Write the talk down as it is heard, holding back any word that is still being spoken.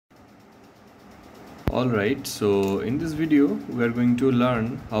Alright, so in this video we are going to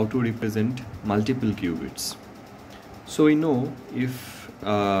learn how to represent multiple qubits. So we know if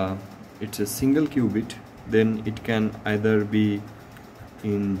it's a single qubit, then it can either be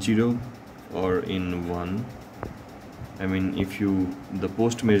in 0 or in 1. I mean, if you the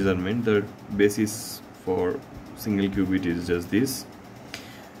post measurement, the basis for single qubit is just this.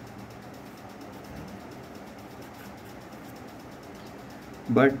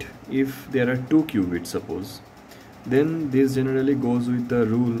 But if there are 2 qubits, suppose, then this generally goes with the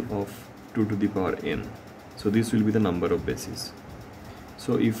rule of 2 to the power n. So this will be the number of bases.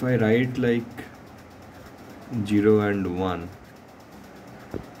 So if I write like 0 and 1,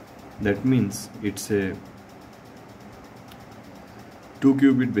 that means it's a 2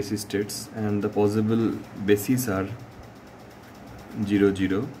 qubit basis states, and the possible bases are 0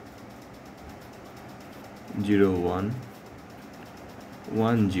 0, 0 1,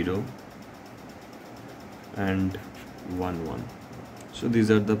 1 0 and 1 1. So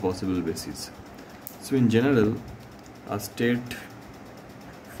these are the possible bases. So in general, a state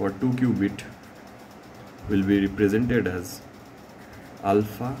for 2 qubit will be represented as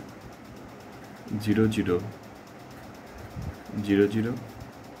alpha 0 0 0 0,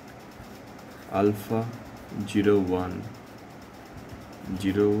 alpha 0 1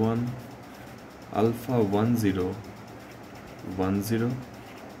 0 1, alpha 1 0 1 0,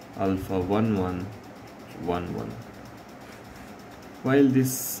 alpha 1 1 1 1. While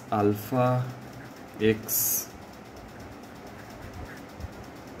this alpha x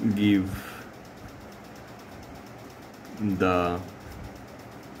give the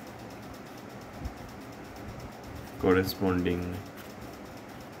corresponding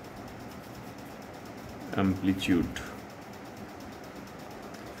amplitude.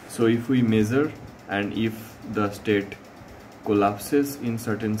 So if we measure, and if the state collapses in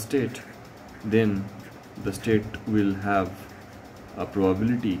certain state, then the state will have a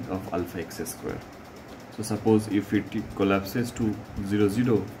probability of alpha x square. So suppose if it collapses to 0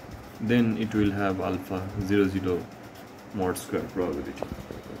 0, then it will have alpha 0 0 mod square probability,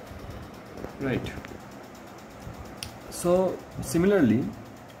 right? So similarly,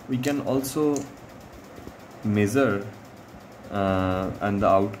 we can also measure and the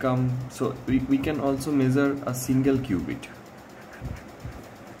outcome. So we can also measure a single qubit.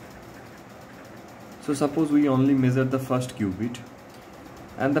 So suppose we only measure the first qubit,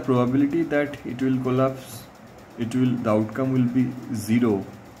 and the probability that it will collapse, the outcome will be 0,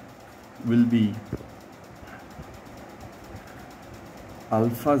 will be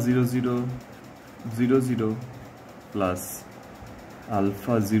alpha 0 0 0 0 plus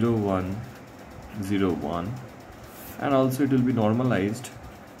alpha 0 1 0 1, and also it will be normalized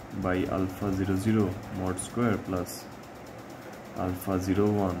by alpha 0 0 mod square plus alpha 0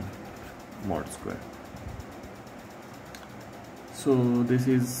 1 mod square. So this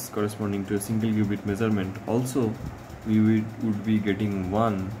is corresponding to a single qubit measurement. Also we would be getting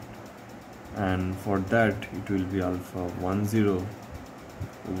 1, and for that it will be alpha 1 0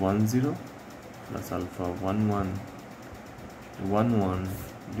 1 0 plus alpha 1 1 1 1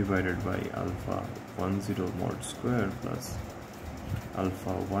 divided by alpha 1 0 mod square plus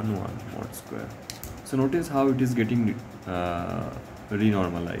alpha 1 1 mod square. So notice how it is getting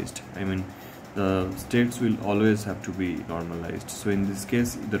renormalized. I mean, the states will always have to be normalized. So in this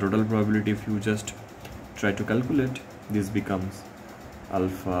case, the total probability, if you just try to calculate, this becomes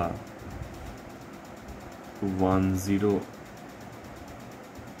alpha 1 0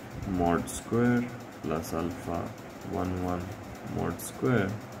 mod square plus alpha 1 1 mod square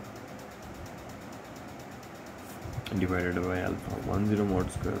divided by alpha 1 0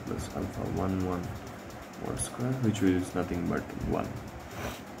 mod square plus alpha 1 1 mod square, which is nothing but 1.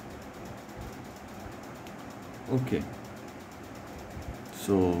 Okay,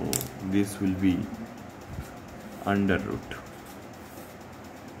 so this will be under root.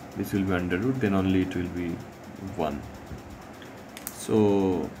 This will be under root, then only it will be 1.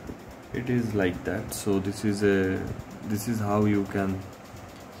 So it is like that. So this is how you can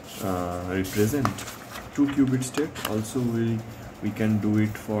represent 2 qubit state. Also we can do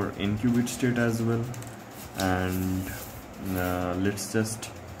it for n qubit state as well, and let's just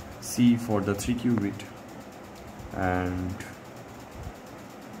see for the 3 qubit, and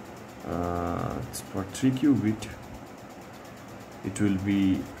for 3 qubit it will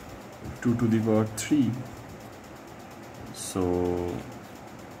be 2 to the power 3. So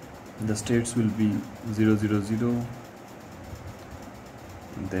the states will be 0 0 0,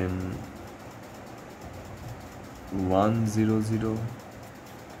 then 1 0 0,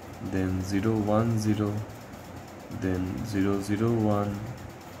 then 0 1 0, then 0 0 1,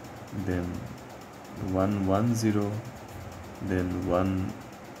 then 1 1 0, then 1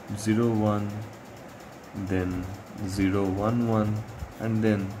 0 1, then 0 1 1, and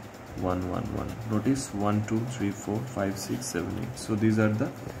then 1 1 1. Notice 1 2 3 4 5 6 7 8. So these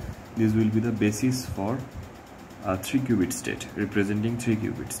will be the basis for a 3 qubit state, representing 3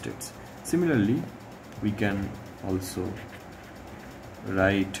 qubit states. Similarly, we can also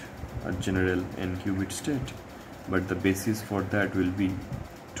write a general n qubit state, but the basis for that will be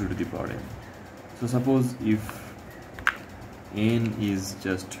 2 to the power n. So suppose if n is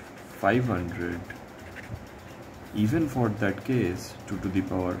just 500, even for that case 2 to the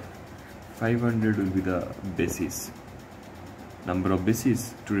power 500 will be the basis, number of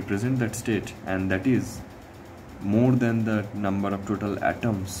bases to represent that state, and that is more than the number of total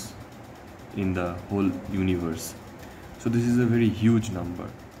atoms in the whole universe. So this is a very huge number.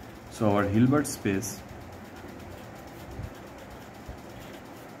 So our Hilbert space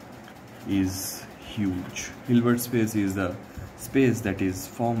is huge. Hilbert space is the space that is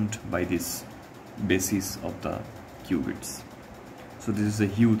formed by this basis of the qubits. So this is a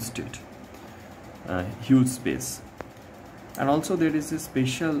huge state, huge space. And also there is a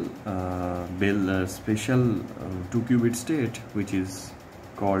special 2 qubit state which is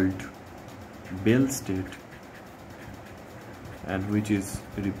called Bell state, and which is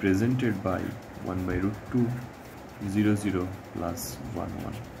represented by 1 by root 2 0 0 plus 1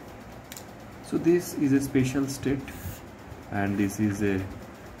 1. So this is a special state, and this is a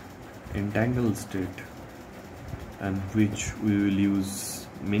entangled state, and which we will use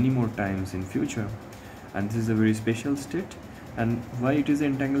many more times in future. And this is a very special state. And why it is an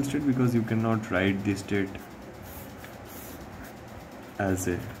entangled state? Because you cannot write this state as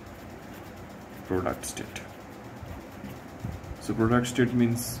a product state. So product state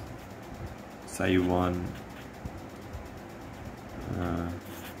means psi 1,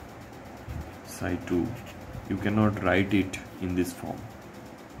 psi 2. You cannot write it in this form.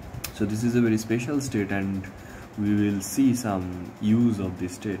 So this is a very special state, and we will see some use of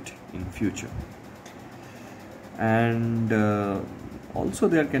this state in future. And also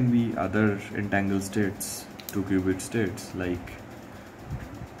there can be other entangled states, 2 qubit states, like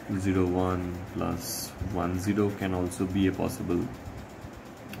 0 1 plus 1 0 can also be a possible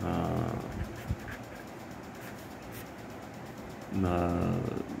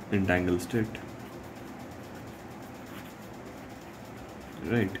entangled state,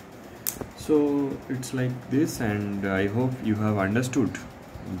 right? So it's like this, and I hope you have understood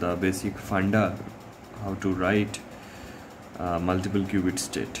the basic funda how to write multiple qubit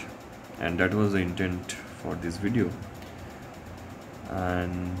state, and that was the intent for this video,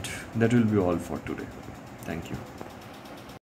 and that will be all for today. Thank you.